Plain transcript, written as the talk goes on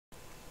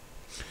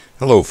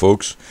Hello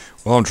folks,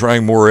 well I'm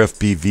trying more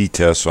FPV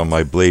tests on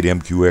my Blade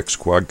mQX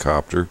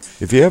Quad-Copter.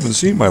 If you haven't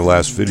seen my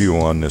last video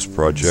on this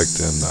project,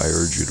 then I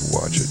urge you to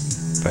watch it.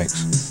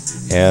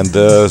 Thanks. And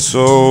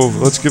so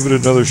let's give it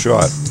another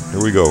shot.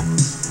 Here we go.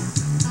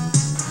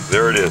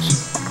 There it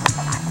is.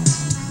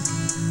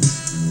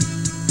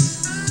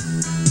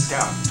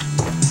 Down.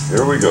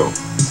 Here we go.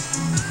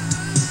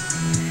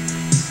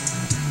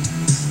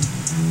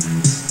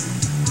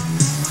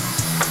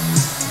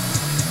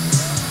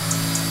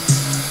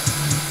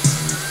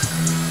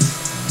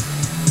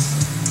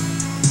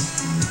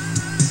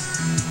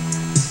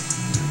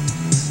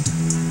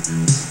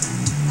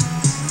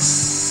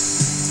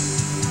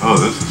 Oh,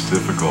 this is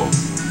difficult.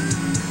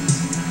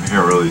 I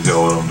can't really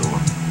tell what I'm doing.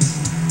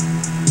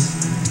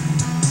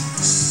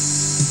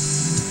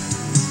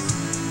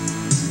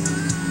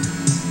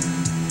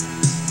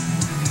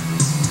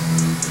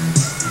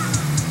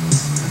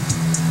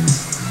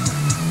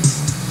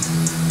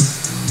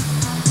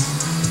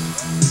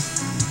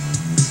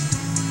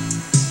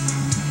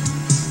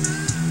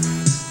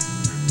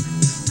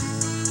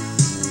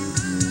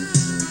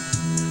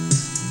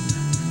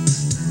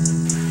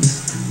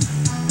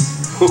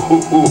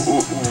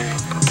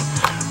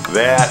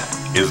 That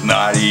is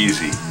not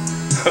easy.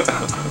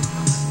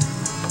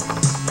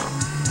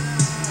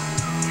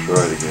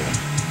 Try it again.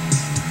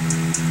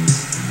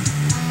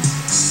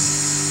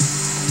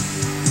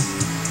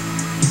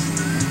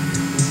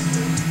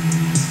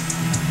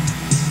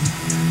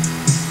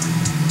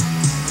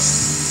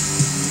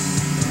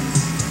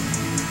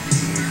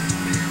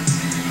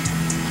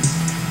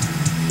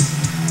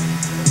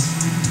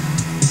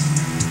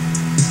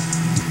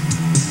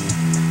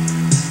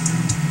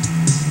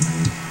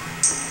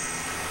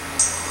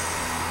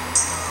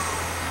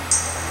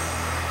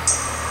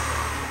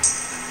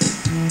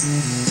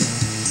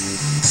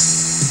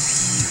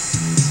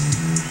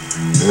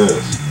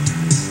 This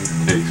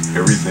takes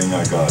everything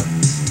I got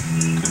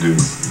to do.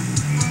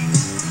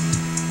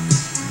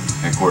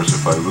 And of course,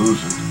 if I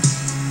lose it,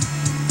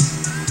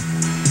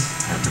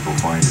 I have to go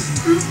find it.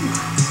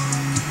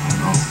 Oh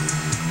no.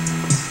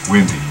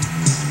 Windy.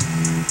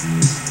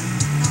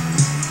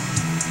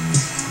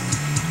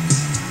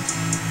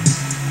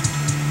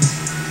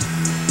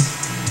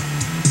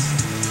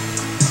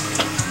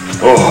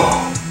 Oh!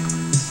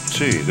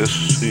 Let's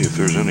see if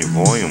there's any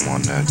volume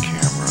on that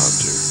camera out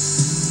there.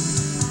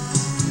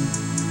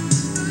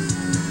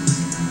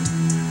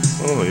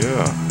 Oh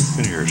yeah, I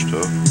can hear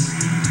stuff.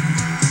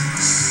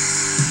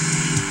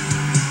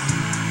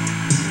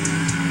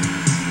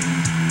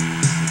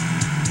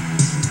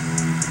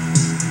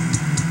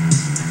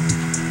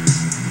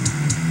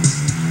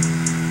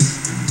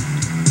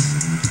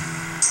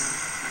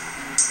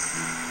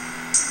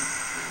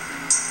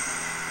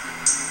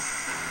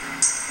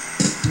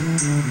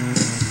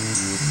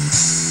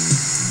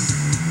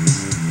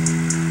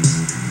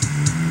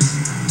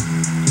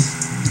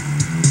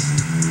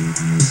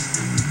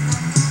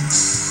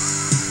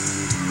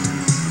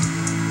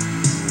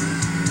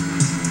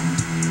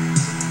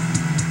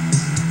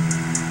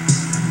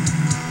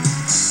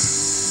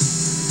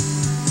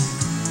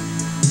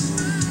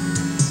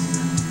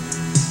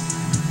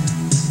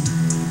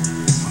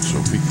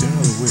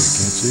 I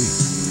can't see.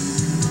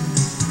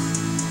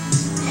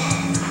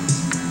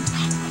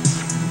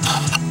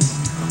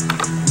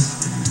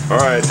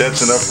 Alright,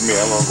 that's enough for me.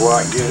 I'm going to go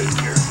out and get it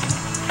here.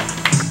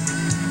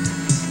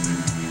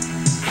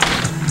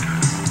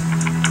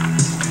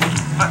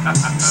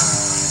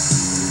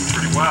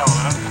 Pretty wild,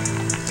 huh?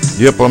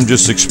 Yep, I'm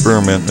just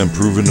experimenting and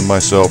proving to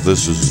myself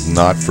this is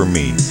not for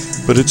me.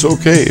 But it's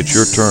okay, it's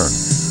your turn.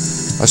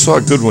 I saw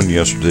a good one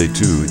yesterday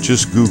too.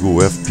 Just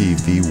Google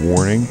FPV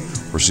warning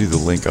or see the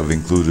link I've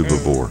included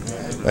before.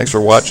 Thanks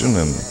for watching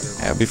and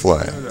happy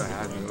flying.